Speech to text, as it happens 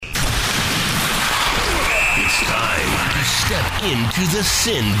into the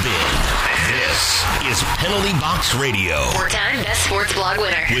sin bin. This is Penalty Box Radio. 4-time Best Sports Blog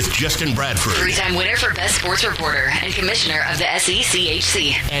winner. With Justin Bradford. 3-time winner for Best Sports Reporter and Commissioner of the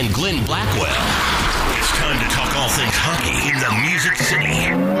SECHC. And Glenn Blackwell. It's time to talk all things hockey in the Music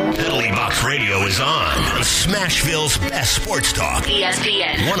City. Penalty Box Radio is on Smashville's Best Sports Talk.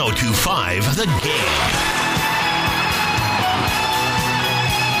 ESPN 102.5 The Game.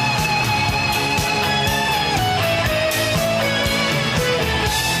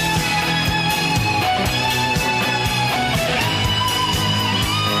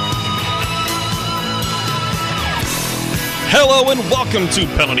 Hello and welcome to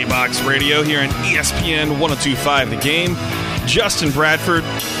Penalty Box Radio here on ESPN 102.5 The Game. Justin Bradford,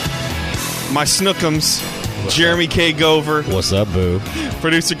 my snookums, Jeremy K. Gover. What's up, boo?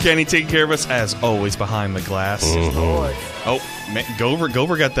 Producer Kenny taking care of us, as always, behind the glass. Mm-hmm. Oh, man,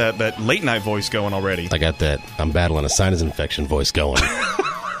 Gover got that late night voice going already. I got that. I'm battling a sinus infection voice going.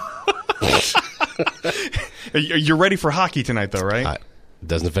 You're ready for hockey tonight, though, right? It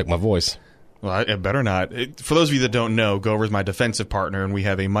doesn't affect my voice. Well, it better not. For those of you that don't know, Gover's my defensive partner, and we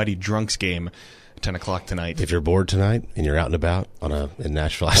have a Mighty Drunks game at 10 o'clock tonight. If you're bored tonight and you're out and about in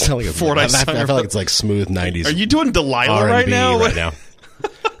Nashville, I feel like it's like smooth 90s. Are you doing Delilah R&B right now?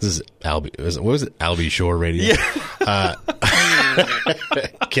 This is Albie. What was it? Albie Shore Radio. Yeah.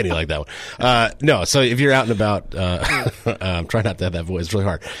 Kenny like that one. No, so if you're out and about, I'm trying not to have that voice. It's really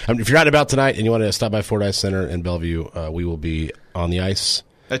hard. If you're out and about tonight and you want to stop by Fordyce Center in Bellevue, we will be on the ice.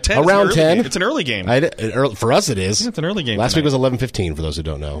 At 10, around 10. It's an early game. For us, it is. It's an early game. Last week was 11:15. For those who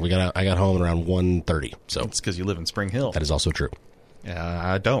don't know, I got home around 1:30. So it's because you live in Spring Hill. That is also true.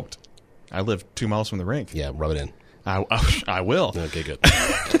 I don't. I live 2 miles from the rink. Yeah, rub it in. I will. Okay, good.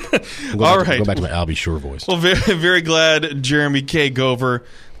 All right. Go back to my Albie Shore voice. Well, very, very glad Jeremy K. Gover.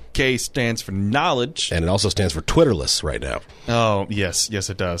 K stands for knowledge. And it also stands for Twitterless right now. Oh, yes,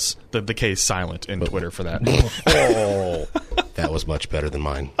 it does. The K is silent in Twitter for that. That was much better than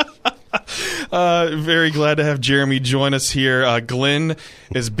mine. Very glad to have Jeremy join us here. Glenn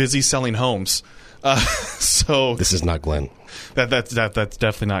is busy selling homes. So this is not Glenn. That's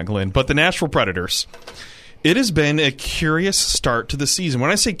definitely not Glenn. But the Nashville Predators. It has been a curious start to the season.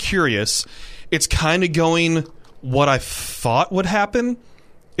 When I say curious, it's kind of going what I thought would happen.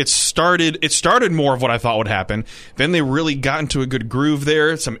 It started more of what I thought would happen. Then they really got into a good groove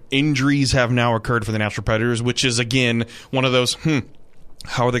there. Some injuries have now occurred for the Nashville Predators, which is, again, one of those,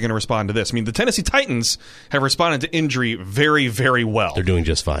 how are they going to respond to this? I mean, the Tennessee Titans have responded to injury very, very well. They're doing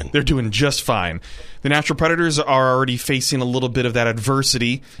just fine. The Nashville Predators are already facing a little bit of that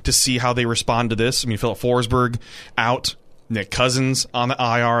adversity to see how they respond to this. I mean, Philip Forsberg out. Nick Cousins on the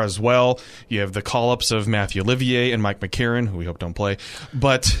IR as well. You have the call-ups of Matthew Olivier and Mike McCarron, who we hope don't play.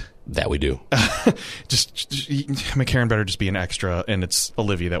 But that we do. just McCarron better just be an extra, and it's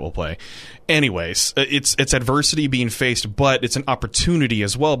Olivier that will play. Anyways, it's adversity being faced, but it's an opportunity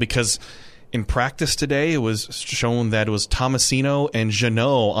as well, because in practice today, it was shown that it was Tomasino and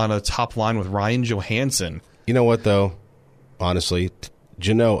Jeannot on a top line with Ryan Johansson. You know what, though? Honestly,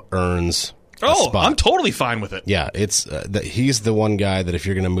 Jeannot earns... I'm totally fine with it. Yeah, it's he's the one guy that if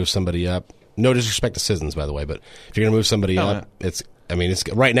you're going to move somebody up, no disrespect to Sissons, by the way, but if you're going to move somebody up, it's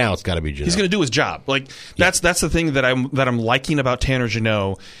right now it's got to be Jeannot. He's going to do his job. That's the thing that I'm liking about Tanner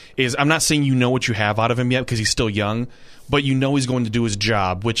Jeannot is I'm not saying you know what you have out of him yet because he's still young, but you know he's going to do his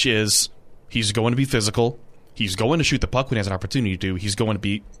job, which is he's going to be physical. He's going to shoot the puck when he has an opportunity to. He's going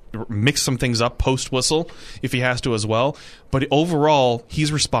to mix some things up post whistle if he has to as well. But overall,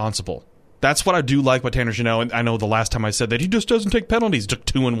 he's responsible. That's what I do like about Tanner Jeannot. And I know the last time I said that he just doesn't take penalties. He took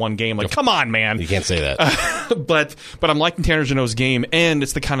 2 in one game. Come on, man. You can't say that. But I'm liking Tanner Jeannot's game, and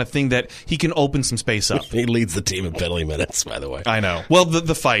it's the kind of thing that he can open some space up. He leads the team in penalty minutes, by the way. I know. Well,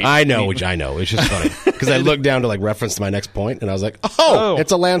 the fight. I know. I know. It's just funny because I looked down to reference to my next point, and I was like,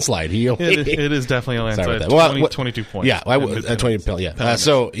 it's a landslide. It is definitely a landslide. 22 points. Yeah, 20 penalty. Yeah.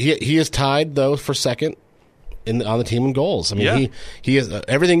 So he is tied though for second on the team in goals. I mean, he is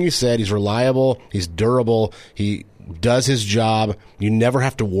everything you said. He's reliable. He's durable. He does his job. You never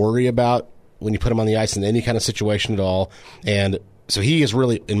have to worry about when you put him on the ice in any kind of situation at all. And so he is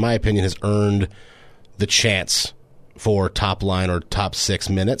really, in my opinion, has earned the chance for top line or top 6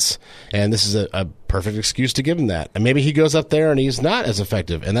 minutes. And this is a perfect excuse to give him that. And maybe he goes up there and he's not as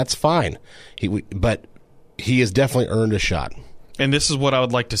effective, and that's fine. But he has definitely earned a shot. And this is what I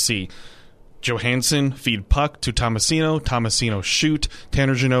would like to see. Johansson feed puck to Tomasino. Tomasino shoot.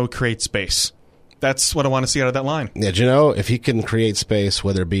 Tanner Jeannot create space. That's what I want to see out of that line. Yeah, Jeannot, if he can create space,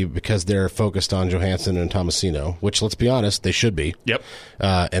 whether it be because they're focused on Johansson and Tomasino, which, let's be honest, they should be. Yep.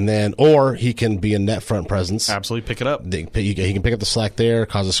 Or he can be a net front presence. Absolutely, pick it up. He can pick up the slack there,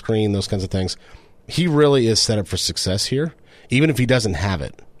 cause a screen, those kinds of things. He really is set up for success here. Even if he doesn't have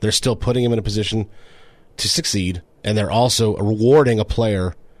it, they're still putting him in a position to succeed, and they're also rewarding a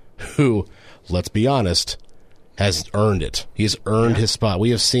player who, let's be honest, has earned it. He's earned his spot.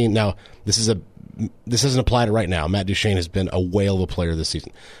 We have seen now. This doesn't apply to right now. Matt Duchene has been a whale of a player this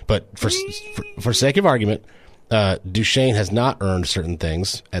season, but for sake of argument, Duchene has not earned certain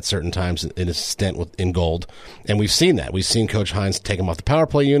things at certain times in his stint in Gold, and we've seen that. We've seen Coach Hines take him off the power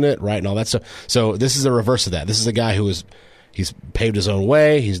play unit, right, and all that stuff. So this is a reverse of that. This is a guy he's paved his own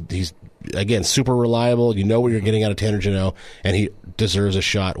way. He's again super reliable. You know what you're getting out of Tanner Jeannot, and he deserves a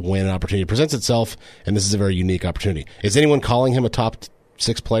shot when an opportunity presents itself. And this is a very unique opportunity. Is anyone calling him a top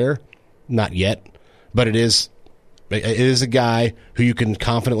 6 player? Not yet, but it is a guy who you can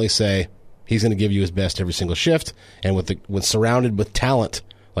confidently say he's going to give you his best every single shift. And with surrounded with talent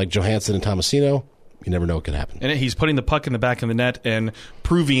like Johansson and Tomasino, you never know what could happen. And he's putting the puck in the back of the net and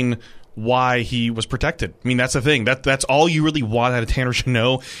proving why he was protected. I mean, that's the thing. That's all you really want out of Tanner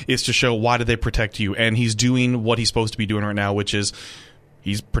Jeannot, is to show why did they protect you. And he's doing what he's supposed to be doing right now, which is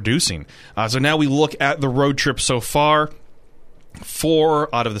he's producing. So now we look at the road trip so far.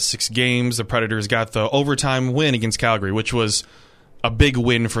 4 out of the 6 games, the Predators got the overtime win against Calgary, which was a big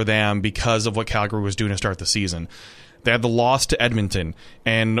win for them because of what Calgary was doing to start the season. They had the loss to Edmonton,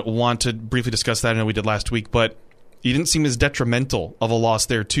 and want to briefly discuss that. I know we did last week, but it didn't seem as detrimental of a loss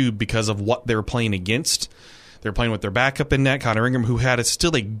there, too, because of what they were playing against. They were playing with their backup in net, Connor Ingram, who had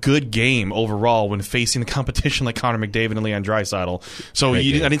still a good game overall when facing the competition like Connor McDavid and Leon Draisaitl. So I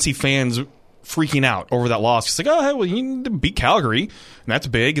didn't see fans freaking out over that loss. It's like, oh, hey, well, you need to beat Calgary, and that's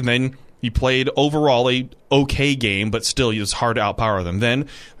big. And then you played overall a okay game, but still it was hard to outpower them. Then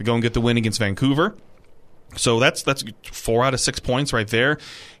we go and get the win against Vancouver. So that's 4 out of 6 points right there.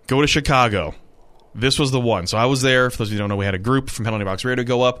 Go to Chicago. This was the one. So I was there. For those of you who don't know, we had a group from Penalty Box Radio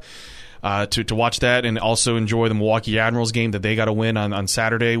go up to watch that, and also enjoy the Milwaukee Admirals game that they got a win on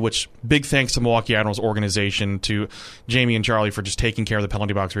Saturday, which big thanks to Milwaukee Admirals organization, to Jamie and Charlie for just taking care of the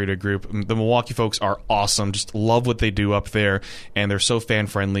Penalty Box Radio group. The Milwaukee folks are awesome. Just love what they do up there, and they're so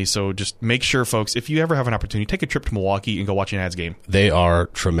fan-friendly. So just make sure, folks, if you ever have an opportunity, take a trip to Milwaukee and go watch an Ads game. They are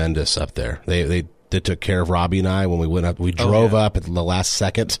tremendous up there. They took care of Robbie and I when we went up. We drove up at the last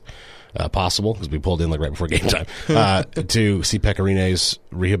second possible, because we pulled in like right before game time, to see Pekarine's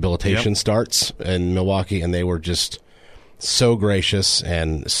rehabilitation starts in Milwaukee, and they were just so gracious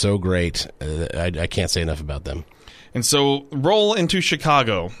and so great. I can't say enough about them. And so roll into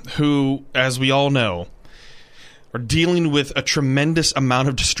Chicago, who, as we all know, are dealing with a tremendous amount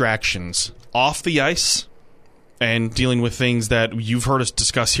of distractions off the ice, and dealing with things that you've heard us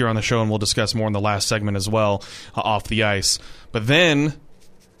discuss here on the show, and we'll discuss more in the last segment as well, off the ice. But then,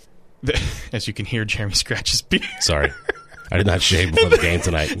 as you can hear, Jeremy scratches beard. Sorry. I did not shave before the game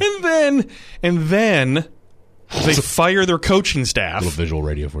tonight. And then they fire their coaching staff. A little visual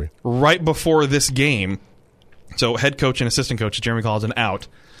radio for you. Right before this game. So head coach and assistant coach, Jeremy Colliton, out.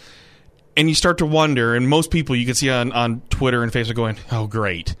 And you start to wonder, and most people you can see on Twitter and Facebook going, oh,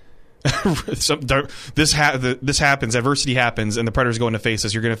 great. This happens, adversity happens, and the Predators go into face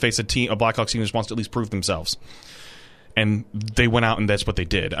this. You're going to face a Blackhawks team that wants to at least prove themselves. And they went out, and that's what they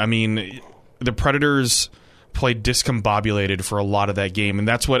did. I mean, the Predators played discombobulated for a lot of that game, and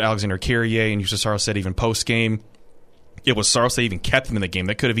that's what Alexander Carrier and Justus Saros said even post-game. It was Saros that even kept them in the game.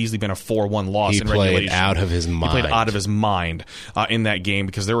 That could have easily been a 4-1 loss in regulation. He played out of his mind. He played out of his mind in that game,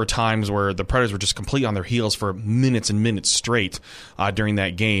 because there were times where the Predators were just completely on their heels for minutes and minutes straight during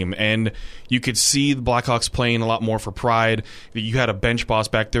that game. And you could see the Blackhawks playing a lot more for pride. You had a bench boss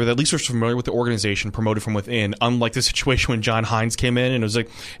back there that at least was familiar with the organization, promoted from within, unlike the situation when John Hines came in and it was like,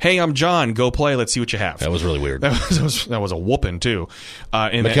 hey, I'm John, go play, let's see what you have. That was really weird. That was a whooping, too.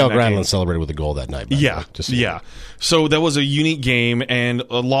 Mikael Granlund celebrated with a goal that night. Yeah. So that was a unique game, and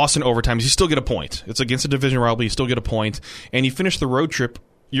a loss in overtime. You still get a point. It's against a division rival. You still get a point, and you finish the road trip.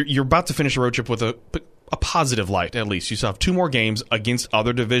 You're about to finish the road trip with a positive light, at least. You still have 2 more games against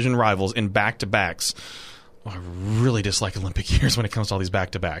other division rivals in back-to-backs. I really dislike Olympic years when it comes to all these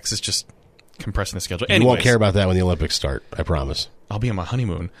back-to-backs. It's just compressing the schedule. You won't care about that when the Olympics start, I promise. I'll be on my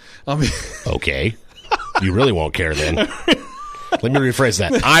honeymoon. Okay. You really won't care then. Let me rephrase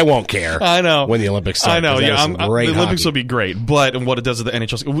that. I won't care. I know when the Olympics start. I know. Yeah, the Olympics hockey will be great, but what it does to the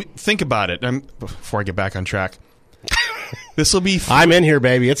NHL. Think about it. Before I get back on track, this will be. I'm in here,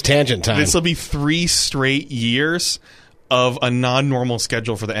 baby. It's tangent time. This will be 3 straight years of a non-normal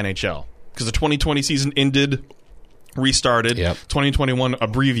schedule for the NHL. because the 2020 season ended, restarted. 2021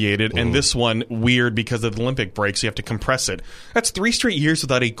 abbreviated, and this one weird because of the Olympic break, so you have to compress it. That's 3 straight years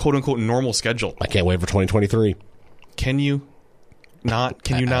without a quote-unquote normal schedule. I can't wait for 2023. Can you not?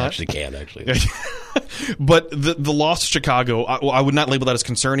 Can you not? I actually can, actually. But the loss to Chicago, I would not label that as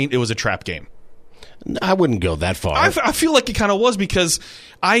concerning. It was a trap game. I wouldn't go that far. I feel like it kind of was, because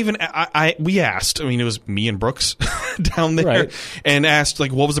we asked. I mean, it was me and Brooks down there, right, and asked,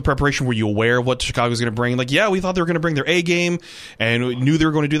 like, what was the preparation? Were you aware of what Chicago was going to bring? Like, yeah, we thought they were going to bring their A game, and we knew they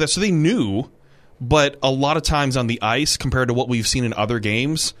were going to do that. So they knew, but a lot of times on the ice, compared to what we've seen in other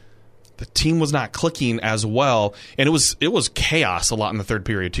games, the team was not clicking as well, and it was chaos a lot in the third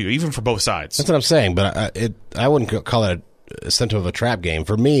period too, even for both sides. That's what I'm saying, but I wouldn't call it a symptom of a trap game.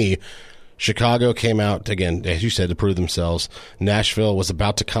 For me, Chicago came out, again, as you said, to prove themselves. Nashville was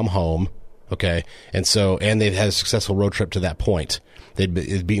about to come home, okay? And they've had a successful road trip to that point. They'd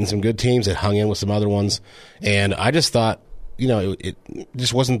beaten some good teams. They'd hung in with some other ones. And I just thought, it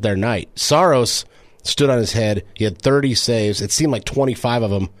just wasn't their night. Saros stood on his head. He had 30 saves. It seemed like 25 of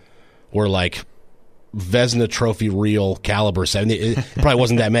them were like Vezina Trophy real caliber. It probably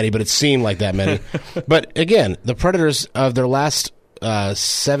wasn't that many, but it seemed like that many. But again, the Predators of their last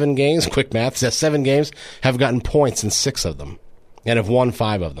 7 games, quick math, 7 games, have gotten points in 6 of them and have won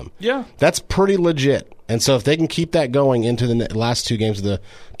 5 of them. Yeah. That's pretty legit. And so if they can keep that going into the last 2 games of the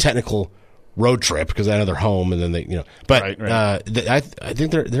technical road trip, because I know they're home, and then they, but right. I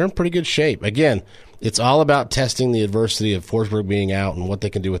think they're in pretty good shape. Again, it's all about testing the adversity of Forsberg being out and what they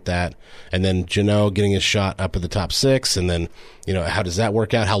can do with that. And then Jeannot getting his shot up at the top 6. And then, how does that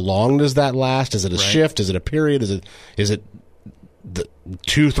work out? How long does that last? Is it a shift? Is it a period? Is it the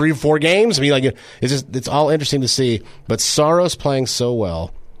 2, 3, 4 games? I mean, it's all interesting to see. But Saros playing so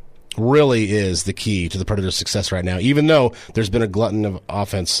well really is the key to the Predators' success right now, even though there's been a glutton of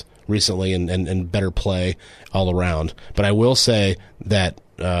offense recently and better play all around. But I will say that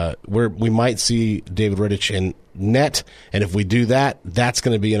we might see David Rittich in net, and if we do that, that's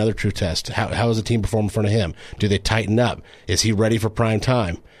going to be another true test. How does the team perform in front of him? Do they tighten up? Is he ready for prime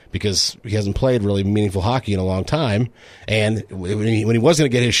time? Because he hasn't played really meaningful hockey in a long time, and when he was going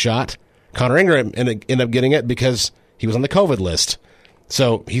to get his shot, Connor Ingram ended up getting it because he was on the COVID list.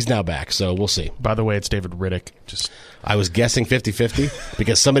 So he's now back, so we'll see. By the way, it's David Rittich. I was guessing 50-50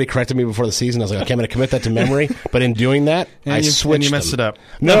 because somebody corrected me before the season. I was like, okay, I'm going to commit that to memory. But in doing that, I switched and you messed it up.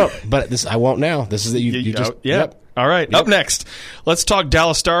 No, but I won't now. This is that you just... Yep. All right, yep. Up next, let's talk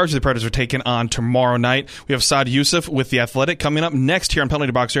Dallas Stars. The Predators are taking on tomorrow night. We have Saad Yousuf with The Athletic coming up next here on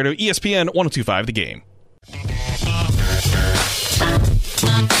Penalty Box Radio, ESPN 102.5 The Game.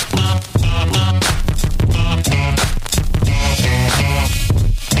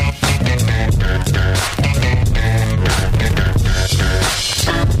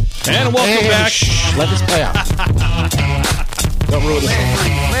 And welcome back. Let this play out. Don't ruin this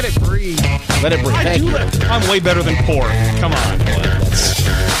one. Let it breathe. Let it breathe. Thank you. I'm way better than Poor. Come on.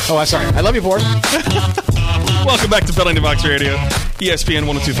 Oh, I'm sorry. I love you, Poor. Welcome back to Penalty Box Radio, ESPN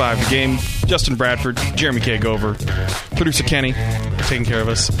 102.5 The Game. Justin Bradford, Jeremy K. Gover, producer Kenny, taking care of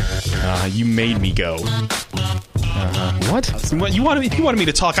us. You made me go. What? You wanted me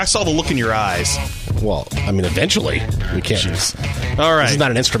to talk. I saw the look in your eyes. Well, I mean, eventually we can't. Jeez. All right. This is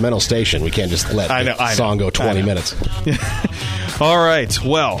not an instrumental station. We can't just let the song go 20 minutes. All right.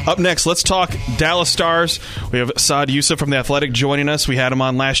 Well, up next, let's talk Dallas Stars. We have Saad Yousuf from The Athletic joining us. We had him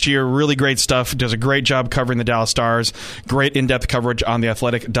on last year. Really great stuff. Does a great job covering the Dallas Stars. Great in-depth coverage on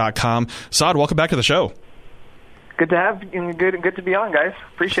theathletic.com. Saad, welcome back to the show. Good to have you. Good to be on, guys.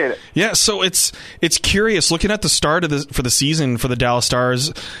 Appreciate it. Yeah, so it's curious looking at the start of for the season for the Dallas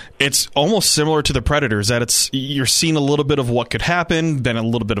Stars. It's almost similar to the Predators that you're seeing a little bit of what could happen, then a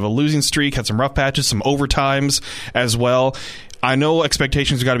little bit of a losing streak, had some rough patches, some overtimes as well. I know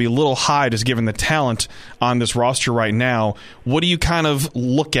expectations have got to be a little high just given the talent on this roster right now. What do you kind of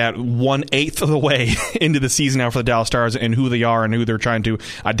look at 1/8 of the way into the season now for the Dallas Stars and who they are and who they're trying to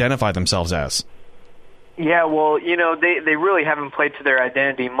identify themselves as? Yeah, well, they really haven't played to their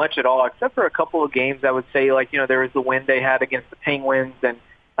identity much at all, except for a couple of games. I would say, there was the win they had against the Penguins, and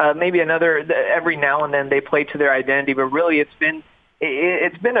maybe every now and then they play to their identity. But really, it's been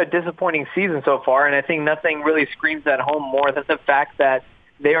a disappointing season so far, and I think nothing really screams that home more than the fact that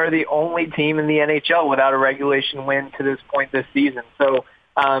they are the only team in the NHL without a regulation win to this point this season. So,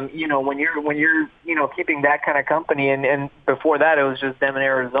 when you're keeping that kind of company, and before that it was just them in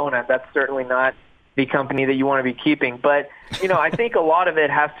Arizona, that's certainly not the company that you want to be keeping. But, I think a lot of it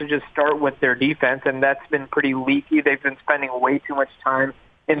has to just start with their defense, and that's been pretty leaky. They've been spending way too much time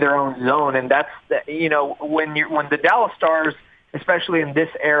in their own zone, and that's, when the Dallas Stars especially in this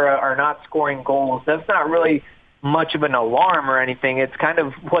era, are not scoring goals, that's not really much of an alarm or anything. It's kind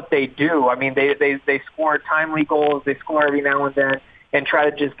of what they do. I mean, they score timely goals, they score every now and then and try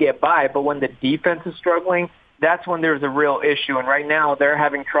to just get by. But when the defense is struggling, that's when there's a real issue. And right now they're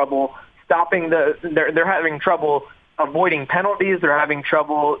having trouble they're having trouble avoiding penalties. They're having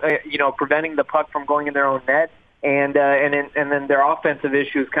trouble, preventing the puck from going in their own net. And then their offensive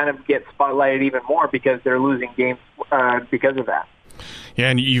issues kind of get spotlighted even more because they're losing games because of that. Yeah,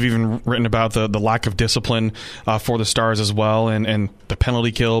 and you've even written about the lack of discipline for the Stars as well, and the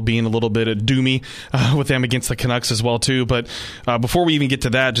penalty kill being a little bit doomy with them against the Canucks as well, too. But before we even get to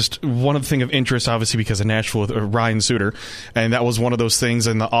that, just one of the thing of interest, obviously, because of Nashville with Ryan Suter, and that was one of those things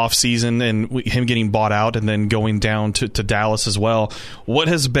in the offseason and him getting bought out and then going down to Dallas as well.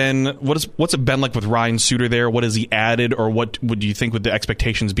 What's it been like with Ryan Suter there? What has he added, or what would you think would the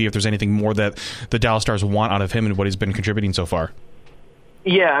expectations be if there's anything more that the Dallas Stars want out of him and what he's been contributing so far?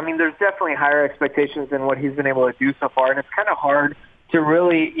 Yeah, I mean, there's definitely higher expectations than what he's been able to do so far, and it's kind of hard to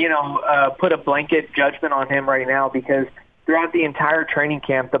really, put a blanket judgment on him right now because throughout the entire training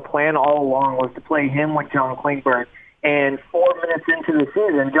camp, the plan all along was to play him with John Klingberg. And 4 minutes into the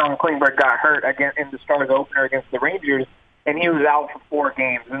season, John Klingberg got hurt again in the Stars opener against the Rangers, and he was out for 4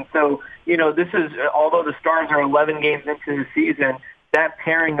 games. And so, this is, although the Stars are 11 games into the season, that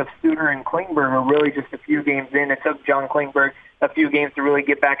pairing of Suter and Klingberg are really just a few games in. It took John Klingberg a few games to really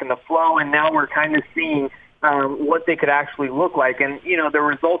get back in the flow, and now we're kind of seeing what they could actually look like. And, the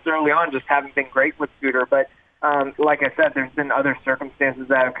results early on just haven't been great with Suter, but like I said, there's been other circumstances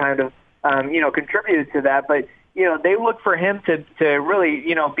that have kind of, contributed to that. But, they look for him to really,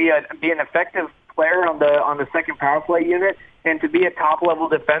 be an effective player on the second power play unit and to be a top-level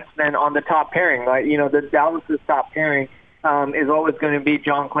defenseman on the top pairing. Like, the Dallas' top pairing is always going to be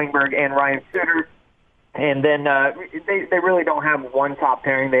John Klingberg and Ryan Suter. And then they really don't have one top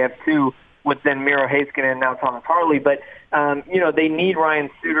pairing. They have 2 with then Miro Heiskanen and now Thomas Harley. But, they need Ryan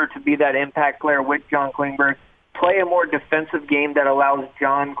Suter to be that impact player with John Klingberg, play a more defensive game that allows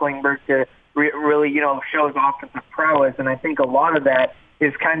John Klingberg to really, show his offensive prowess. And I think a lot of that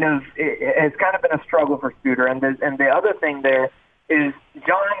has kind of been a struggle for Suter. And the other thing there is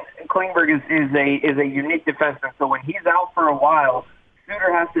John Klingberg is a unique defenseman. So when he's out for a while,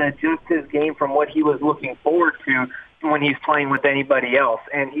 Suter has to adjust his game from what he was looking forward to when he's playing with anybody else.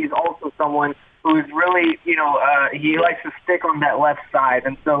 And he's also someone who's really, he likes to stick on that left side.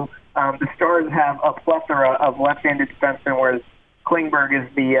 And so the Stars have a plethora of left-handed defensemen, whereas Klingberg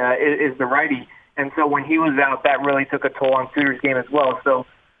is the righty. And so when he was out, that really took a toll on Suter's game as well. So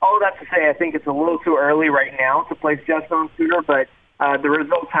all of that to say, I think it's a little too early right now to place just on Suter, but the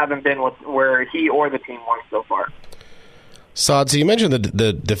results haven't been where he or the team wants so far. So you mentioned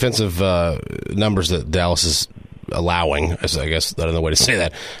the defensive numbers that Dallas is allowing. I guess I don't know the way to say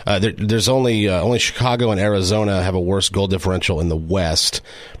that. There's only Chicago and Arizona have a worse goal differential in the West.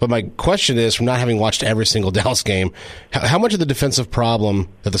 But my question is, from not having watched every single Dallas game, how much of the defensive problem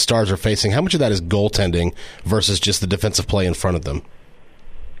that the Stars are facing, how much of that is goaltending versus just the defensive play in front of them?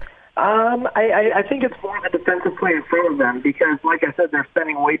 I think it's more the defensive play in front of them because, like I said, they're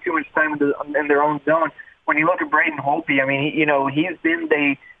spending way too much time in their own zone. When you look at Braden Holtby, I mean, he's been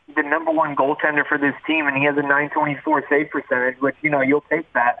the number one goaltender for this team, and he has a .924 save percentage, which, you'll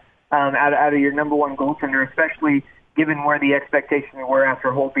take that out of your number one goaltender, especially given where the expectations were after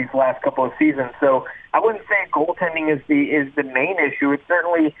Holtby's last couple of seasons. So I wouldn't say goaltending is the main issue. It's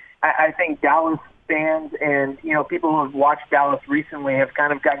certainly, I think Dallas fans and, people who have watched Dallas recently have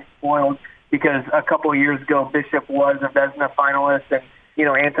kind of gotten spoiled because a couple of years ago, Bishop was a Vezina finalist, and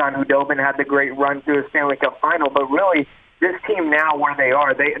Anton Khudobin had the great run to a Stanley Cup final. But really, this team now, where they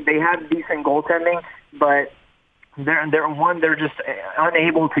are, they have decent goaltending, but they're just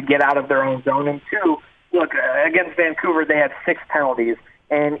unable to get out of their own zone. And 2, look, against Vancouver, they had 6 penalties.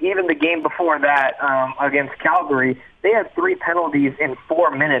 And even the game before that against Calgary, they had 3 penalties in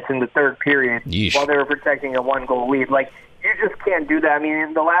 4 minutes in the third period. Yeesh. While they were protecting a 1-goal lead. Like, you just can't do that. I mean,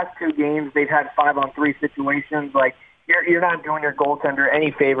 in the last 2 games, they've had 5-on-3 situations. Like, you're not doing your goaltender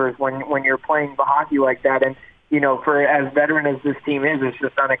any favors when you're playing the hockey like that. And, for as veteran as this team is, it's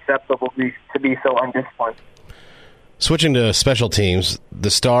just unacceptable to be so undisciplined. Switching to special teams, the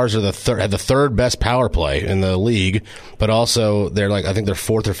Stars are have the third best power play in the league, but also they're I think they're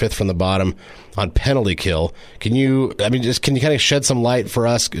 4th or 5th from the bottom on penalty kill. Can you kind of shed some light for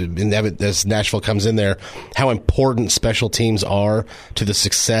us, as Nashville comes in there, how important special teams are to the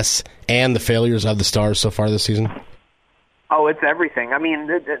success and the failures of the Stars so far this season? Oh, it's everything. I mean,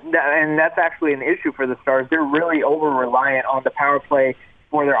 and that's actually an issue for the Stars. They're really over-reliant on the power play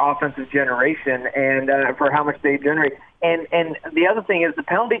for their offensive generation and for how much they generate. And the other thing is the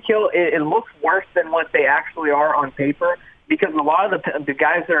penalty kill, it looks worse than what they actually are on paper, because a lot of the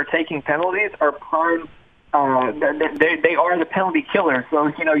guys that are taking penalties are prime. They are the penalty killers. So,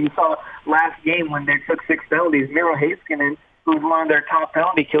 you saw last game when they took 6 penalties, Miro Heiskanen, who's one of their top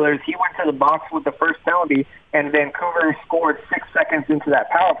penalty killers, he went to the box with the first penalty, and Vancouver scored 6 seconds into that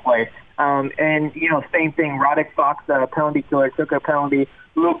power play. Same thing, Radek Fox, penalty killer, took a penalty.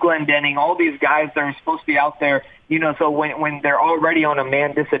 Luke Glendening, all these guys that are supposed to be out there, so when they're already on a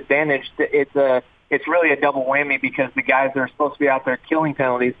man disadvantage, it's really a double whammy, because the guys that are supposed to be out there killing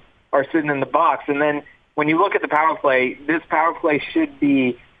penalties are sitting in the box. And then when you look at the power play, this power play should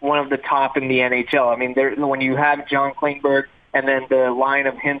be one of the top in the NHL. I mean, when you have John Klingberg and then the line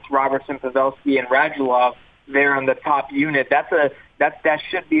of Hintz, Robertson, Pavelski, and Radulov there on the top unit, that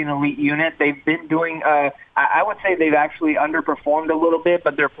should be an elite unit. They've been doing, I would say they've actually underperformed a little bit,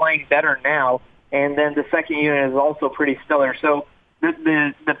 but they're playing better now. And then the second unit is also pretty stellar. So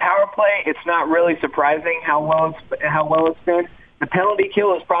the power play, it's not really surprising how well it's been. The penalty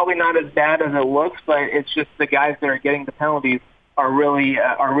kill is probably not as bad as it looks, but it's just the guys that are getting the penalties are really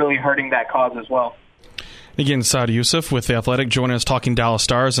hurting that cause as well. Again, Saad Yousuf with The Athletic joining us talking Dallas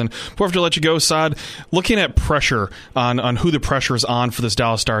Stars. And before I have to let you go, Saad, looking at pressure on who the pressure is on for this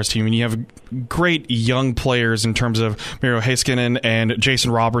Dallas Stars team, and you have great young players in terms of Miro Heiskanen and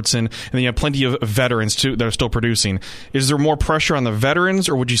Jason Robertson, and then you have plenty of veterans too that are still producing. Is there more pressure on the veterans,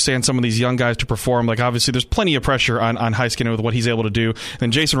 or would you say on some of these young guys to perform? Like, obviously, there's plenty of pressure on Heiskanen with what he's able to do. And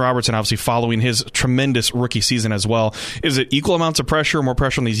then Jason Robertson, obviously, following his tremendous rookie season as well. Is it equal amounts of pressure or more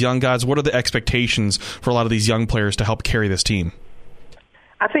pressure on these young guys? What are the expectations for a lot of these young players to help carry this team?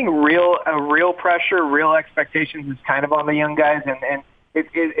 I think real pressure, real expectations is kind of on the young guys, and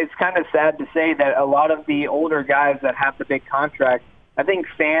it's kind of sad to say that a lot of the older guys that have the big contracts, I think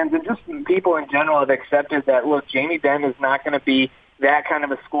fans and just people in general have accepted that, look, Jamie Benn is not going to be that kind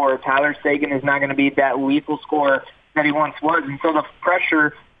of a scorer. Tyler Seguin is not going to be that lethal scorer that he once was, and so the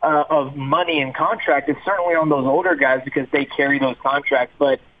pressure of money and contract is certainly on those older guys because they carry those contracts.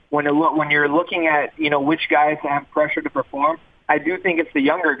 But when you're looking at which guys have pressure to perform, I do think it's the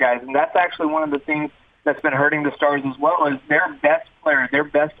younger guys, and that's actually one of the things that's been hurting the Stars as well. Is their best player, their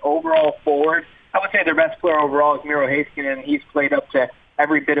best overall forward. I would say their best player overall is Miro Heiskanen, and he's played up to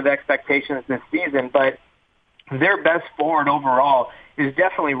every bit of expectations this season. But their best forward overall is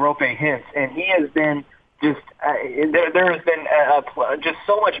definitely Roope Hintz, and he has been just there has been just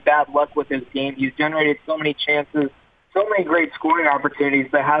so much bad luck with his game. He's generated so many chances, so many great scoring opportunities,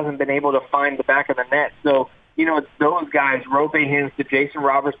 but hasn't been able to find the back of the net. So, it's those guys, Roope Hintz, the Jason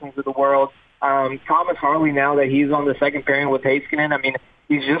Robertsons of the world, Thomas Harley, now that he's on the second pairing with Heiskanen. I mean,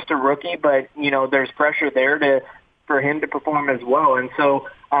 he's just a rookie, but, there's pressure there for him to perform as well. And so,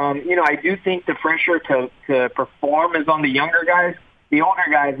 I do think the pressure to perform is on the younger guys. The older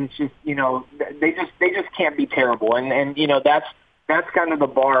guys, it's just, they just can't be terrible. And that's kind of the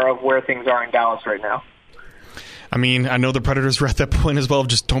bar of where things are in Dallas right now. I mean, I know the Predators were at that point as well.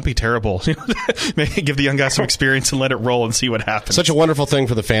 Just don't be terrible. Maybe give the young guys some experience and let it roll and see what happens. Such a wonderful thing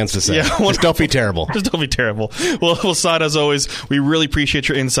for the fans to say. Yeah, just don't be terrible. Just don't be terrible. Well, Saad, as always, we really appreciate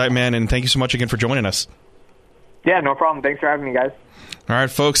your insight, man, and thank you so much again for joining us. Yeah, no problem. Thanks for having me, guys. All right,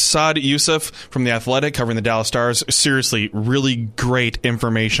 folks, Saad Yousuf from The Athletic covering the Dallas Stars. Seriously, really great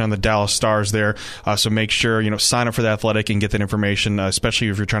information on the Dallas Stars there. So make sure, sign up for The Athletic and get that information, especially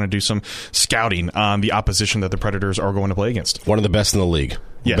if you're trying to do some scouting on the opposition that the Predators are going to play against. One of the best in the league.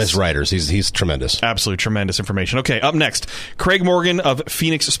 Yes. Best writers. He's tremendous. Absolutely tremendous information. Okay, up next, Craig Morgan of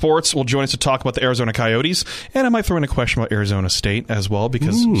Phoenix Sports will join us to talk about the Arizona Coyotes, and I might throw in a question about Arizona State as well,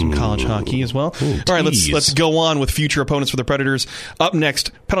 because some college hockey as well. All right, let's go on with future opponents for the Predators. Up next,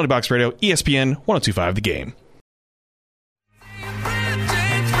 Penalty Box Radio, ESPN 102.5 The Game.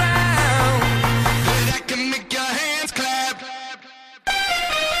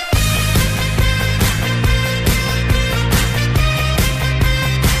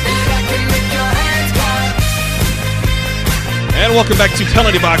 And welcome back to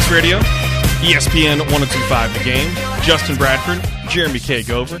Penalty Box Radio, ESPN 102.5 The Game. Justin Bradford, Jeremy K.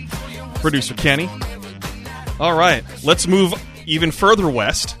 Gover, producer Kenny. All right, let's move even further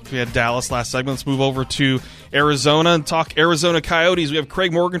west. We had Dallas last segment. Let's move over to Arizona and talk Arizona Coyotes. We have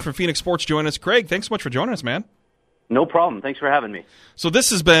Craig Morgan from Phoenix Sports joining us. Craig, thanks so much for joining us, man. No problem. Thanks for having me. So this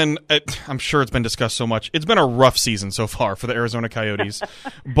has been, I'm sure it's been discussed so much, it's been a rough season so far for the Arizona Coyotes,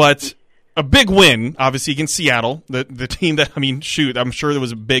 but a big win, obviously, against Seattle, the team that, I'm sure it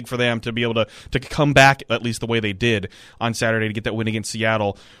was big for them to be able to come back at least the way they did on Saturday to get that win against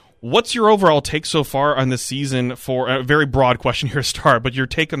Seattle. What's your overall take so far on this season for a very broad question here to start, but your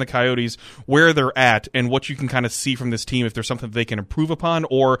take on the Coyotes, where they're at, and what you can kind of see from this team, if there's something they can improve upon,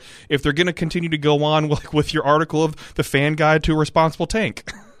 or if they're going to continue to go on with your article of the fan guide to a responsible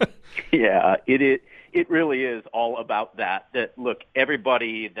tank? Yeah, it really is all about that. That look,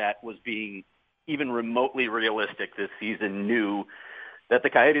 everybody that was being even remotely realistic this season knew that the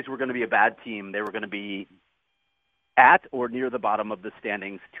Coyotes were going to be a bad team. They were going to be at or near the bottom of the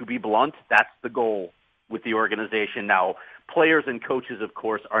standings. To be blunt, that's the goal with the organization. Now, players and coaches, of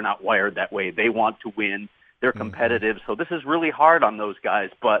course, are not wired that way. They want to win. They're competitive. So this is really hard on those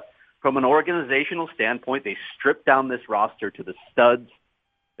guys. But from an organizational standpoint, they stripped down this roster to the studs.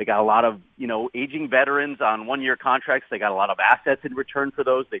 They got a lot of, aging veterans on one-year contracts. They got a lot of assets in return for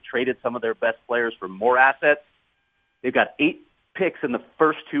those. They traded some of their best players for more assets. They've got 8 picks in the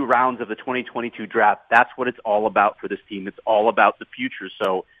first 2 rounds of the 2022 draft. That's what it's all about for this team. It's all about the future.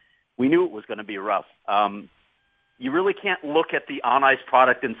 So we knew it was going to be rough. You really can't look at the on-ice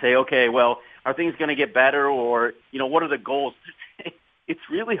product and say, okay, well, are things going to get better, or, what are the goals? It's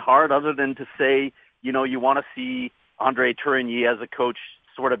really hard other than to say, you want to see Andre Tourigny as a coach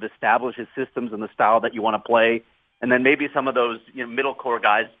sort of establish his systems and the style that you want to play, and then maybe some of those middle core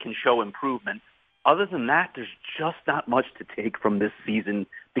guys can show improvement. Other than that, there's just not much to take from this season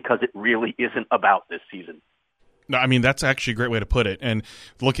because it really isn't about this season. No, I mean, that's actually a great way to put it. And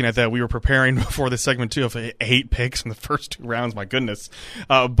looking at that, we were preparing before this segment, too, of 8 picks in the first 2 rounds. My goodness.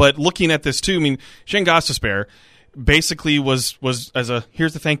 But looking at this, too, I mean, Shane Gostisbehere basically was as a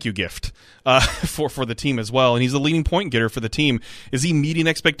here's the thank you gift for the team as well, and he's the leading point getter for the team. Is he meeting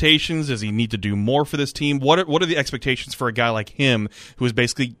expectations? Does he need to do more for this team? What are the expectations for a guy like him who is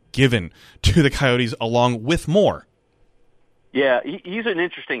basically given to the Coyotes along with more? Yeah, he's an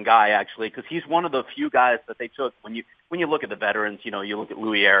interesting guy actually, because he's one of the few guys that they took when you look at the veterans. You look at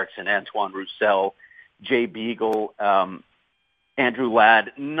Louis Eriksson, Antoine Roussel, Jay Beagle, Andrew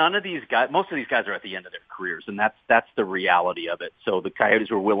Ladd. None of these guys, most of these guys are at the end of their careers, and that's the reality of it. So the Coyotes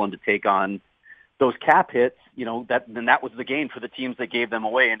were willing to take on those cap hits, that was the gain for the teams that gave them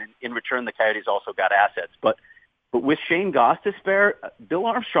away, and in return the Coyotes also got assets. But with Shane Gostisbehere, Bill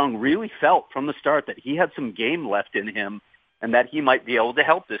Armstrong really felt from the start that he had some game left in him and that he might be able to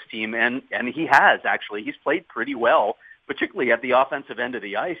help this team, and he has actually. He's played pretty well, particularly at the offensive end of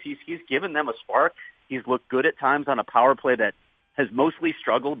the ice. He's given them a spark. He's looked good at times on a power play that has mostly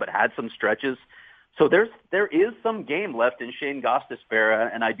struggled but had some stretches. So there is some game left in Shane Gostisbehere,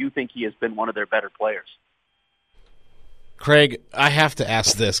 and I do think he has been one of their better players. Craig, I have to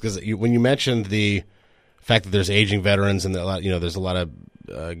ask this because when you mentioned the fact that there's aging veterans and there's a lot of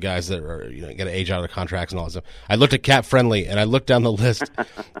guys that are going to age out of their contracts and all that stuff, I looked at Cap Friendly and I looked down the list,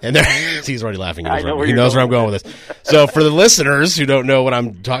 and he's already laughing. He knows where I'm going with this. So for the listeners who don't know what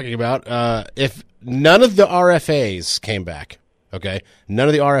I'm talking about, if none of the RFAs came back, okay, none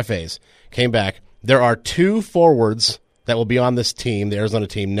of the RFAs came back, there are 2 forwards that will be on this team, the Arizona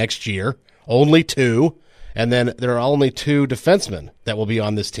team, next year. Only 2. And then there are only 2 defensemen that will be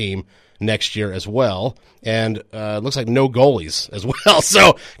on this team next year as well. And it looks like no goalies as well.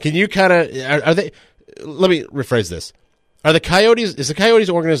 So can you kind of are they? Let me rephrase this: is the Coyotes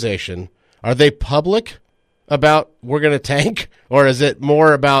organization, are they public about we're going to tank, or is it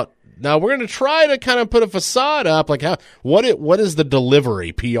more about now we're going to try to kind of put a facade up? Like what is the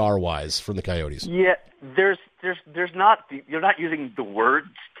delivery PR wise from the Coyotes? Yeah, there's not. You're not using the word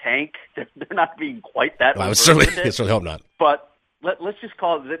tank. They're not being quite that. Well, I certainly hope not. But let's just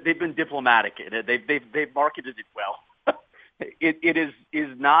call it. They've been diplomatic in it. They've marketed it well. It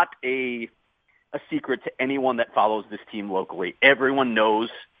is not a secret to anyone that follows this team locally. Everyone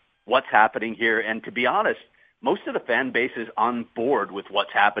knows what's happening here, and to be honest, most of the fan base is on board with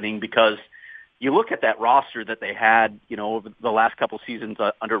what's happening because you look at that roster that they had, over the last couple seasons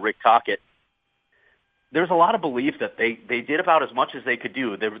under Rick Tocchet. There's a lot of belief that they did about as much as they could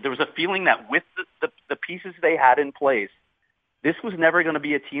do. There was a feeling that with the pieces they had in place, this was never going to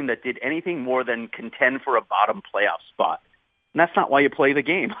be a team that did anything more than contend for a bottom playoff spot. And that's not why you play the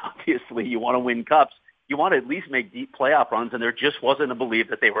game. Obviously, you want to win cups. You want to at least make deep playoff runs, and there just wasn't a belief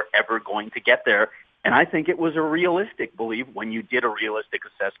that they were ever going to get there. And I think it was a realistic belief when you did a realistic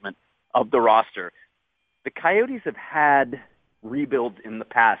assessment of the roster. The Coyotes have had rebuilds in the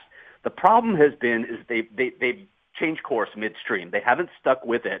past. The problem has been is they've changed course midstream. They haven't stuck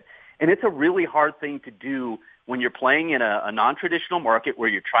with it. And it's a really hard thing to do when you're playing in a non-traditional market where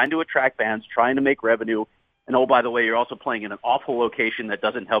you're trying to attract fans, trying to make revenue. And, oh, by the way, you're also playing in an awful location that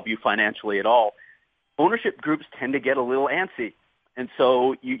doesn't help you financially at all. Ownership groups tend to get a little antsy. And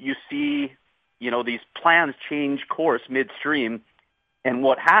so you see, these plans change course midstream. And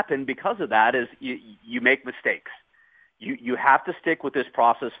what happened because of that is you make mistakes. You have to stick with this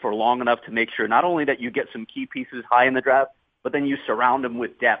process for long enough to make sure not only that you get some key pieces high in the draft, but then you surround them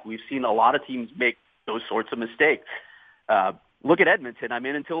with depth. We've seen a lot of teams make those sorts of mistakes. Look at Edmonton. I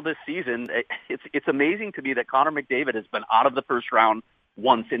mean, until this season, it's amazing to me that Connor McDavid has been out of the first round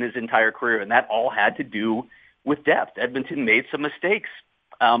once in his entire career, and that all had to do with depth. Edmonton made some mistakes.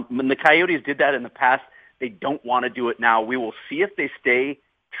 When the Coyotes did that in the past, they don't want to do it now. We will see if they stay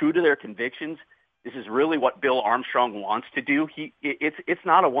true to their convictions. This is really what Bill Armstrong wants to do. It's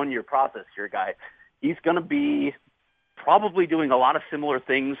not a one-year process here, guy. He's going to be probably doing a lot of similar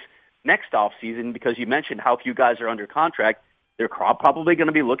things next offseason because you mentioned how few guys are under contract. They're probably going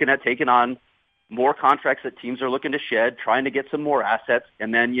to be looking at taking on more contracts that teams are looking to shed, trying to get some more assets,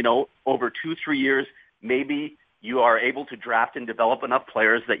 and then, over 2-3 years, maybe you are able to draft and develop enough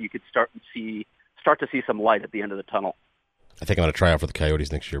players that you could start to see some light at the end of the tunnel. I think I'm going to try out for the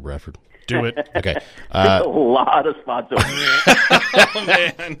Coyotes next year, Bradford. Do it. Okay. There's a lot of spots open. Oh,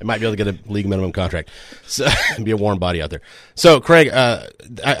 man. I might be able to get a league minimum contract. So be a warm body out there. So, Craig,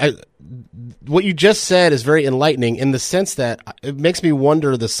 what you just said is very enlightening in the sense that it makes me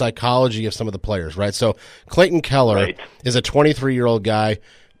wonder the psychology of some of the players, right? So Clayton Keller is a 23-year-old guy,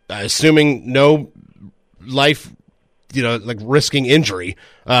 assuming no life, risking injury.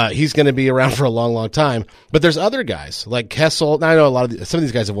 He's going to be around for a long, long time. But there's other guys like Kessel. Now, I know some of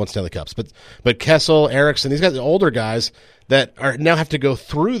these guys have won Stanley Cups, but Kessel, Eriksson, these guys are older guys that now have to go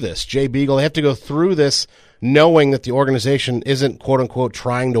through this. Jay Beagle, they have to go through this knowing that the organization isn't, quote unquote,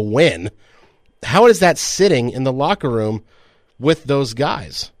 trying to win. How is that sitting in the locker room with those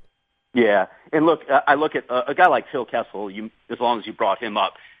guys? Yeah. And look, I look at a guy like Phil Kessel, as long as you brought him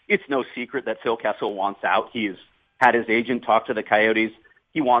up, it's no secret that Phil Kessel wants out. He's had his agent talk to the Coyotes.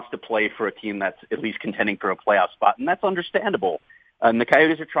 He wants to play for a team that's at least contending for a playoff spot, and that's understandable. And the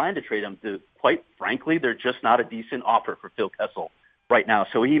Coyotes are trying to trade him. Quite frankly, they're just not a decent offer for Phil Kessel right now,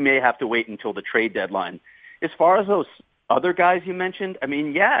 so he may have to wait until the trade deadline. As far as those other guys you mentioned, I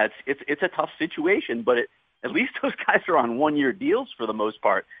mean, yeah, it's a tough situation, but at least those guys are on one-year deals for the most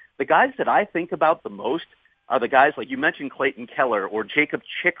part. The guys that I think about the most are the guys like you mentioned, Clayton Keller or Jacob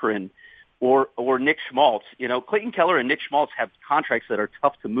Chychrun, or Nick Schmaltz. Clayton Keller and Nick Schmaltz have contracts that are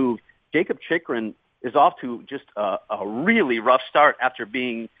tough to move. Jacob Chychrun is off to just a really rough start after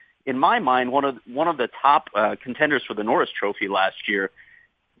being, in my mind, one of the top contenders for the Norris Trophy last year.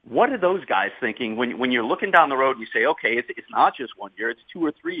 What are those guys thinking when you're looking down the road and you say, okay, it's not just 1 year, it's 2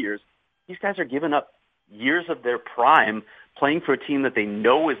 or 3 years. These guys are giving up years of their prime playing for a team that they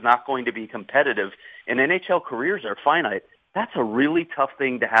know is not going to be competitive, and NHL careers are finite. That's a really tough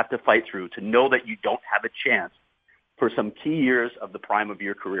thing to have to fight through, to know that you don't have a chance for some key years of the prime of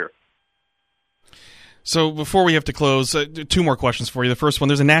your career. So before we have to close, 2 more questions for you. The first one,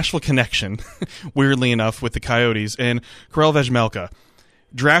 there's a Nashville connection, weirdly enough, with the Coyotes. And Karel Vejmelka,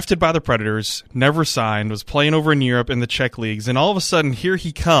 drafted by the Predators, never signed, was playing over in Europe in the Czech leagues, and all of a sudden here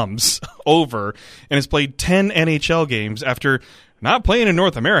he comes over and has played 10 NHL games after not playing in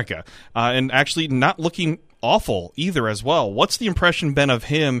North America and actually not looking awful either as well. What's the impression been of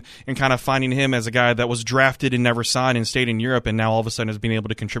him and kind of finding him as a guy that was drafted and never signed and stayed in Europe and now all of a sudden has been able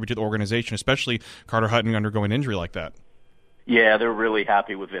to contribute to the organization, especially Carter Hutton undergoing injury like that? Yeah, they're really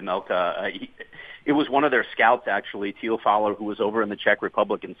happy with Vejmelka. It was one of their scouts, actually, Teal Fowler, who was over in the Czech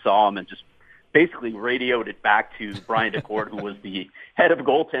Republic and saw him and just basically radioed it back to Brian Decourt, who was the head of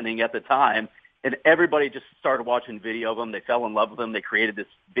goaltending at the time. And everybody just started watching video of him. They fell in love with him. They created this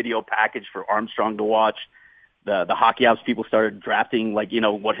video package for Armstrong to watch. The hockey ops people started drafting,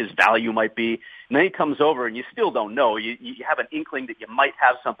 what his value might be. And then he comes over, and you still don't know. You have an inkling that you might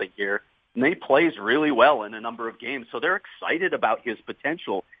have something here. And then he plays really well in a number of games. So they're excited about his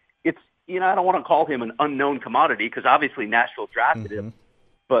potential. It's, I don't want to call him an unknown commodity because obviously Nashville drafted him.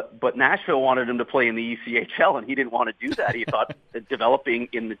 But Nashville wanted him to play in the ECHL, and he didn't want to do that. He thought that developing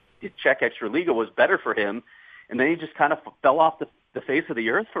in the Czech Extraliga was better for him. And then he just kind of fell off the face of the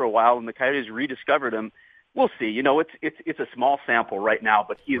earth for a while, and the Coyotes rediscovered him. We'll see. It's a small sample right now,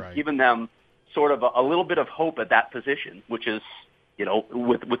 but he's given them sort of a little bit of hope at that position, which is,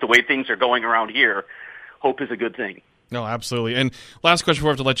 with the way things are going around here, hope is a good thing. No, absolutely. And last question before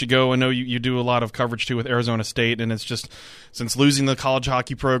I have to let you go. I know you do a lot of coverage, too, with Arizona State, and it's just, since losing the college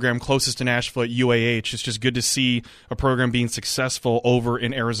hockey program closest to Nashville at UAH, it's just good to see a program being successful over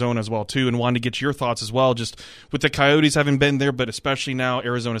in Arizona as well, too, and wanted to get your thoughts as well, just with the Coyotes having been there, but especially now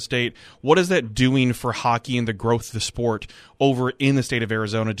Arizona State. What is that doing for hockey and the growth of the sport over in the state of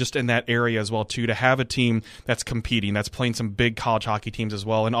Arizona, just in that area as well, too, to have a team that's competing, that's playing some big college hockey teams as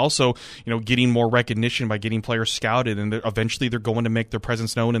well, and also, getting more recognition by getting players scouted and eventually they're going to make their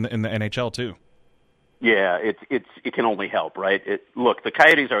presence known in the NHL too. Yeah, it can only help, right? Look, the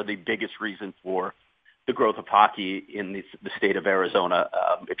Coyotes are the biggest reason for the growth of hockey in the state of Arizona.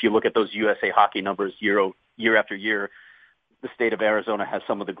 If you look at those USA Hockey numbers year after year, the state of Arizona has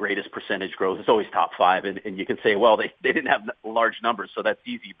some of the greatest percentage growth. It's always top 5, and you can say, well, they didn't have large numbers, so that's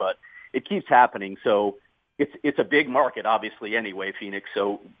easy, but it keeps happening. So it's a big market, obviously, anyway, Phoenix,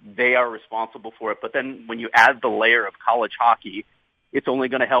 so they are responsible for it. But then when you add the layer of college hockey, it's only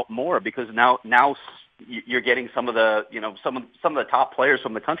going to help more, because now you're getting some of the top players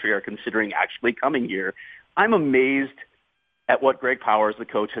from the country are considering actually coming here. I'm amazed at what Greg Powers, the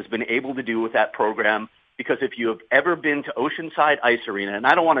coach, has been able to do with that program, because if you have ever been to Oceanside Ice Arena, and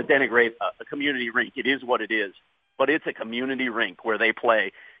I don't want to denigrate a community rink, it is what it is, but it's a community rink where they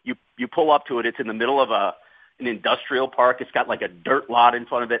play. You pull up to it, it's in the middle of an industrial park. It's got like a dirt lot in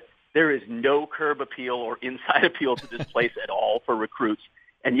front of it. There is no curb appeal or inside appeal to this place at all for recruits.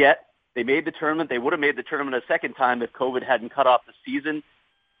 And yet, they made the tournament. They would have made the tournament a second time if COVID hadn't cut off the season.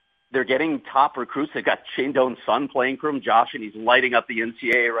 They're getting top recruits. They've got Shane Doan's son playing for them, Josh, and he's lighting up the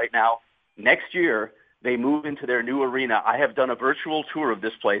NCAA right now. Next year, they move into their new arena. I have done a virtual tour of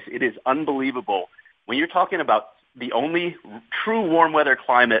this place. It is unbelievable. When you're talking about the only true warm weather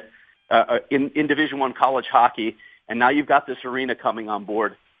climate in Division I college hockey, and now you've got this arena coming on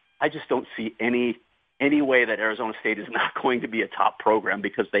board, I just don't see any way that Arizona State is not going to be a top program,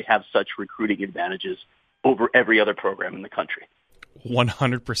 because they have such recruiting advantages over every other program in the country.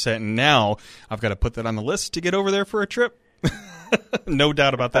 100%. And now I've got to put that on the list to get over there for a trip. No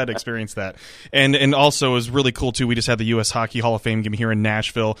doubt about that. Experience that. And also it was really cool too. We just had the U.S. Hockey Hall of Fame game here in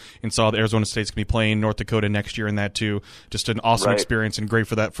Nashville, and saw that Arizona State's going to be playing North Dakota next year in that too. Just an awesome experience, and great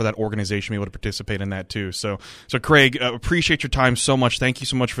for that organization to be able to participate in that too. So Craig, appreciate your time so much. Thank you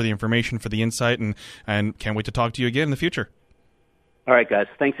so much for the information, for the insight, and can't wait to talk to you again in the future. All right, guys.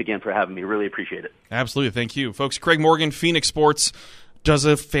 Thanks again for having me. Really appreciate it. Absolutely. Thank you. Folks, Craig Morgan, Phoenix Sports, does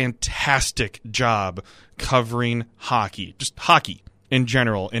a fantastic job covering hockey, just hockey in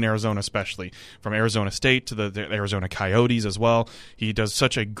general, in Arizona especially, from Arizona State to the Arizona Coyotes as well. He does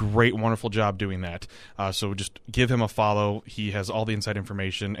such a great, wonderful job doing that. So just give him a follow. He has all the inside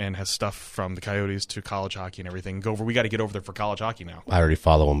information and has stuff from the Coyotes to college hockey and everything. We got to get over there for college hockey now. I already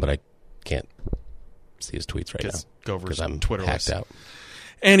follow him, but I can't see his tweets right now because I'm Twitterless. Hacked out.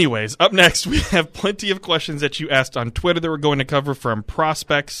 Anyways, up next, we have plenty of questions that you asked on Twitter that we're going to cover, from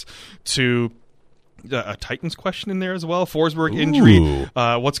prospects to a Titans question in there as well. Forsberg injury.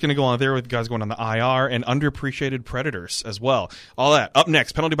 What's going to go on there with guys going on the IR, and underappreciated Predators as well. All that up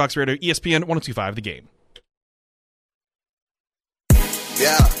next. Penalty Box Radio, ESPN 102.5 The Game.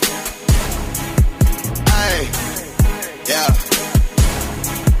 Yeah. Hey. Yeah.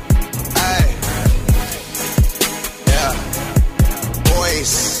 Hey. Yeah.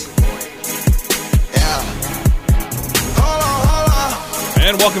 Boys. Yeah. Hold on.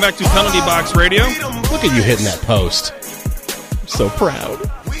 And welcome back to Penalty Box Radio. Look at you hitting that post. I'm so proud.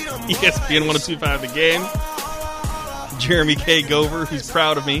 ESPN 102.5 The Game. Jeremy K. Gover, who's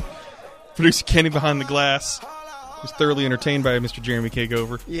proud of me. Producer Kenny behind the glass, who's thoroughly entertained by Mr. Jeremy K.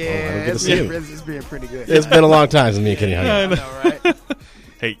 Gover. Yeah, it's been pretty good. It's been a long time since me and Kenny hung out. I know, right?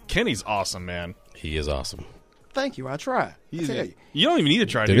 Hey, Kenny's awesome, man. He is awesome. Thank you. I try. You don't even need to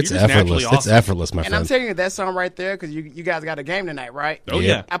try, dude. You're It's just effortless. awesome. It's effortless, my friend. And I'm telling you that song right there because you guys got a game tonight, right? Oh,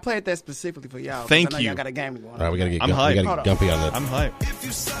 yeah. I played that specifically for y'all. Thank I know you. Y'all got a game going on. All right, we got to get I'm hyped. Gumpy on that. I'm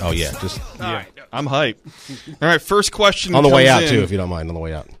hyped. Oh, yeah. Just I'm hyped. All right, first question on the way out, in, too, if you don't mind. On the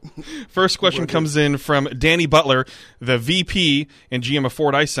way out. First question comes in from Danny Butler, the VP and GM of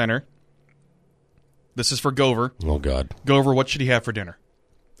Ford Ice Center. This is for Gover. Oh, God. Gover, what should he have for dinner?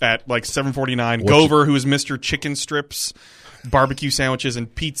 At like 7:49, Gover, who is Mr. Chicken Strips, barbecue sandwiches,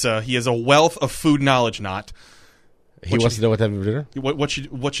 and pizza. He has a wealth of food knowledge. He wants to know what type of dinner?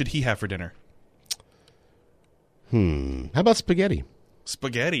 What should he have for dinner? How about spaghetti?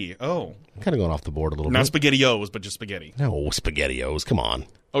 Spaghetti. Oh, I'm kind of going off the board a little not bit. Not SpaghettiOs, but just spaghetti. No, SpaghettiOs. Come on.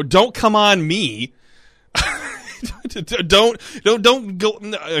 Oh, don't come on me. don't go.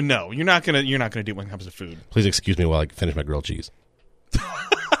 No, you're not gonna do it when it comes to food. Please excuse me while I finish my grilled cheese.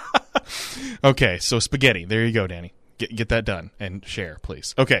 Okay, so spaghetti. There you go, Danny. Get that done and share,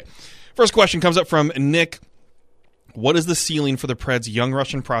 please. Okay, first question comes up from Nick. What is the ceiling for the Preds' young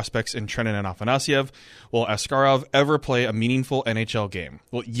Russian prospects in Trenin and Afanasyev? Will Askarov ever play a meaningful NHL game?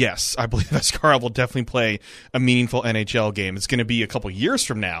 Well, yes, I believe Askarov will definitely play a meaningful NHL game. It's going to be a couple years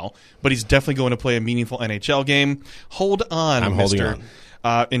from now, but he's definitely going to play a meaningful NHL game. Hold on, I'm holding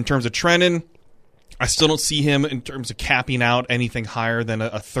on. In terms of Trenin, I still don't see him in terms of capping out anything higher than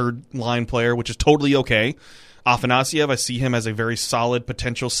a third-line player, which is totally okay. Afanasyev, I see him as a very solid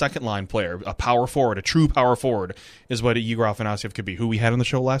potential second-line player, a power forward, a true power forward is what Igor Afanasyev could be, who we had on the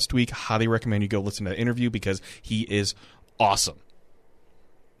show last week. Highly recommend you go listen to that interview because he is awesome.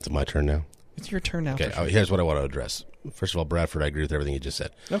 Is it my turn now? It's your turn now. Okay, here's what I want to address. First of all, Bradford, I agree with everything you just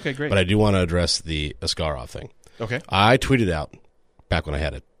said. Okay, great. But I do want to address the Askarov thing. Okay. I tweeted out, back when I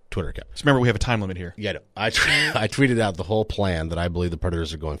had a Twitter account. Just remember, we have a time limit here. Yeah, no, I tweeted out the whole plan that I believe the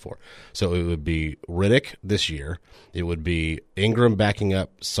Predators are going for. So it would be Riddick this year. It would be Ingram backing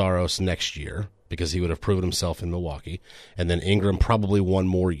up Saros next year because he would have proven himself in Milwaukee. And then Ingram probably one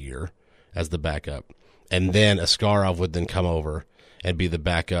more year as the backup. And then Askarov would then come over and be the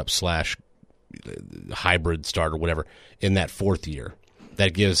backup / hybrid starter, whatever, in that fourth year.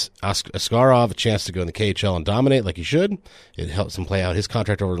 That gives Askarov a chance to go in the KHL and dominate like he should. It helps him play out his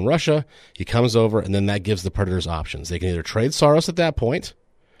contract over in Russia. He comes over, and then that gives the Predators options. They can either trade Saros at that point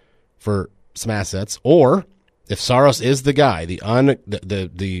for some assets, or if Saros is the guy, the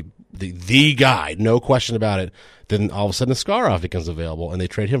guy, no question about it, then all of a sudden Askarov becomes available, and they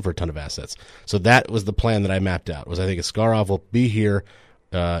trade him for a ton of assets. So that was the plan that I mapped out. Was I think Askarov will be here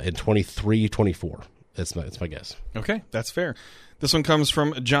in 23, 24. That's my guess. Okay, that's fair. This one comes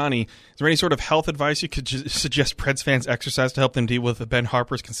from Johnny. Is there any sort of health advice you could suggest Preds fans exercise to help them deal with Ben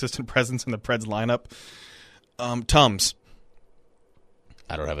Harper's consistent presence in the Preds lineup? Tums.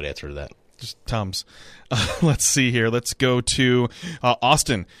 I don't have an answer to that. Just Tums. Let's see here. Let's go to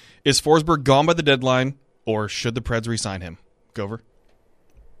Austin. Is Forsberg gone by the deadline, or should the Preds re-sign him? Gover?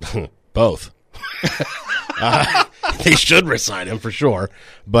 Both. They should resign him for sure.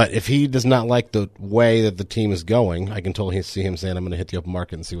 But if he does not like the way that the team is going, I can totally see him saying, I'm going to hit the open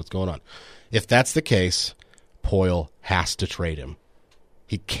market and see what's going on. If that's the case, Poile has to trade him.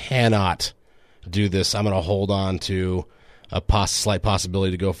 He cannot do this. I'm going to hold on to a slight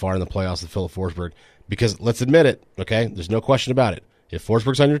possibility to go far in the playoffs with Philip Forsberg. Because let's admit it, okay? There's no question about it. If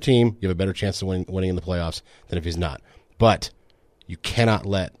Forsberg's on your team, you have a better chance of winning in the playoffs than if he's not. But you cannot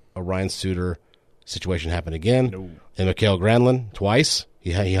let a Ryan Suter situation happen again. No. And Mikael Granlund, twice.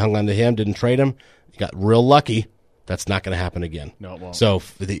 He hung on to him, didn't trade him. He got real lucky. That's not going to happen again. No, it won't. So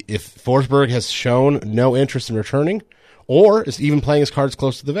if Forsberg has shown no interest in returning or is even playing his cards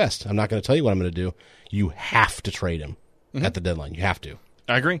close to the vest, I'm not going to tell you what I'm going to do. You have to trade him at the deadline. You have to.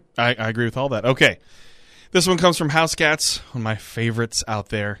 I agree. I agree with all that. Okay. This one comes from House Cats, one of my favorites out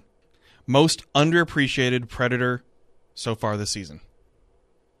there. Most underappreciated Predator so far this season.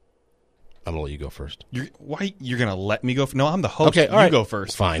 I'm going to let you go first. You're going to let me go? No, I'm the host. Okay, all right. You go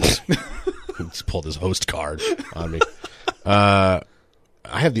first. Fine. Just pulled his host card on me. I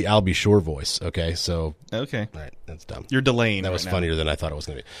have the Albie Shore voice, okay? So, okay. All right, that's dumb. You're delaying That was right funnier than I thought it was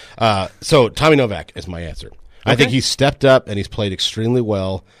going to be. So, Tommy Novak is my answer. I think he's stepped up and he's played extremely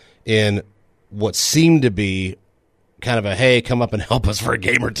well in what seemed to be kind of a, hey, come up and help us for a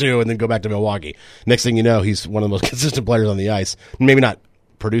game or two and then go back to Milwaukee. Next thing you know, he's one of the most consistent players on the ice. Maybe not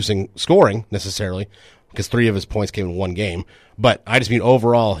scoring necessarily, because 3 of his points came in one game. But I just mean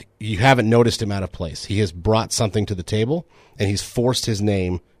overall, you haven't noticed him out of place. He has brought something to the table, and he's forced his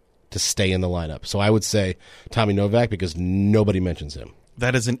name to stay in the lineup. So I would say Tommy Novak because nobody mentions him.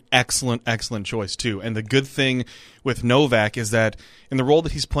 That is an excellent, excellent choice, too. And the good thing with Novak is that in the role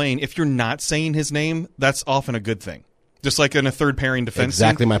that he's playing, if you're not saying his name, that's often a good thing. Just like in a third pairing defense.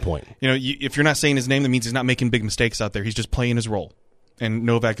 Exactly my point. You know, if you're not saying his name, that means he's not making big mistakes out there. He's just playing his role. And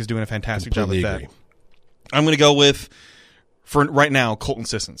Novak is doing a fantastic job with that. I'm going to go with, for right now, Colton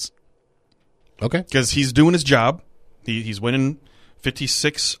Sissons. Okay. Because he's doing his job. He's winning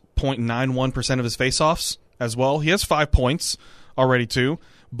 56.91% of his faceoffs as well. He has 5 points already, too.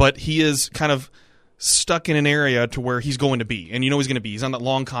 But he is kind of stuck in an area to where he's going to be. And you know he's going to be. He's on that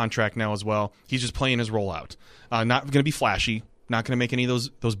long contract now as well. He's just playing his role out. Not going to be flashy. Not going to make any of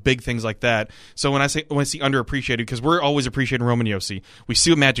those big things like that. So when I see underappreciated, because we're always appreciating Roman Josi, we see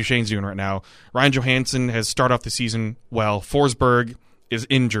what Matt Duchene's doing right now. Ryan Johansson has started off the season well. Forsberg is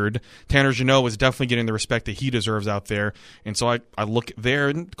injured. Tanner Jeannot is definitely getting the respect that he deserves out there. And so I look there,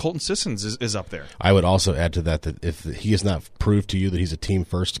 and Colton Sissons is up there. I would also add to that if he has not proved to you that he's a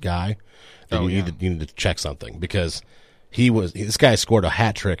team-first guy, then you need to check something, because this guy scored a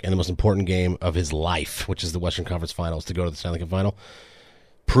hat trick in the most important game of his life, which is the Western Conference Finals, to go to the Stanley Cup Final,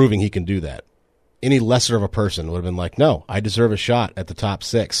 proving he can do that. Any lesser of a person would have been like, no, I deserve a shot at the top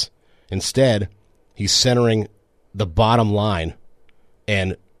 6. Instead, he's centering the bottom line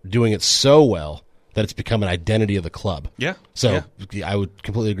and doing it so well that it's become an identity of the club. Yeah. So I would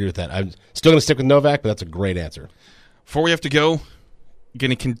completely agree with that. I'm still going to stick with Novak, but that's a great answer. Before we have to go,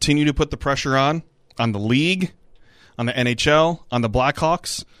 going to continue to put the pressure on the league, on the NHL, on the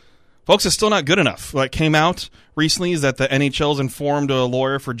Blackhawks. Folks, it's still not good enough. What came out recently is that the NHL's informed a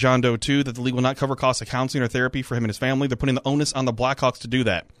lawyer for John Doe 2 that the league will not cover costs of counseling or therapy for him and his family. They're putting the onus on the Blackhawks to do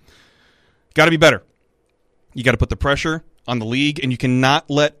that. Got to be better. You got to put the pressure on the league, and you cannot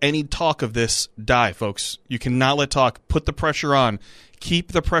let any talk of this die, folks. You cannot let talk. Put the pressure on.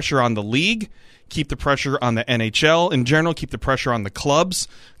 Keep the pressure on the league. Keep the pressure on the NHL in general. Keep the pressure on the clubs.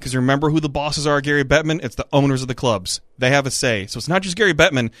 Because remember who the bosses are, Gary Bettman? It's the owners of the clubs. They have a say. So it's not just Gary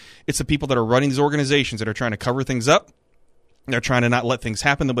Bettman. It's the people that are running these organizations that are trying to cover things up. They're trying to not let things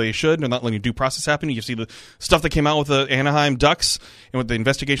happen the way they should. They're not letting due process happen. You see the stuff that came out with the Anaheim Ducks and what the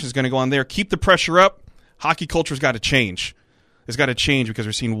investigation is going to go on there. Keep the pressure up. Hockey culture's got to change. It's got to change because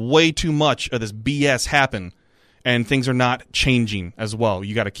we're seeing way too much of this BS happen. And things are not changing as well.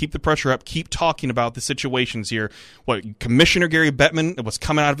 You got to keep the pressure up. Keep talking about the situations here. What Commissioner Gary Bettman, what's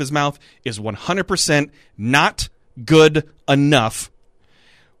coming out of his mouth, is 100% not good enough.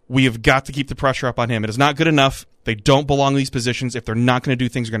 We have got to keep the pressure up on him. It is not good enough. They don't belong in these positions. If they're not going to do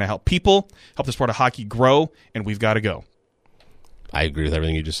things that are going to help people, help the sport of hockey grow, and we've got to go. I agree with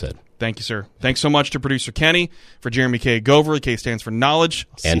everything you just said. Thank you, sir. Thanks so much to producer Kenny, for Jeremy K. Gover. K stands for knowledge.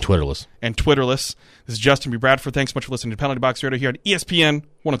 And Twitterless. And Twitterless. This is Justin B. Bradford. Thanks so much for listening to Penalty Box Radio here on ESPN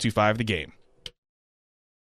 102.5 The Game.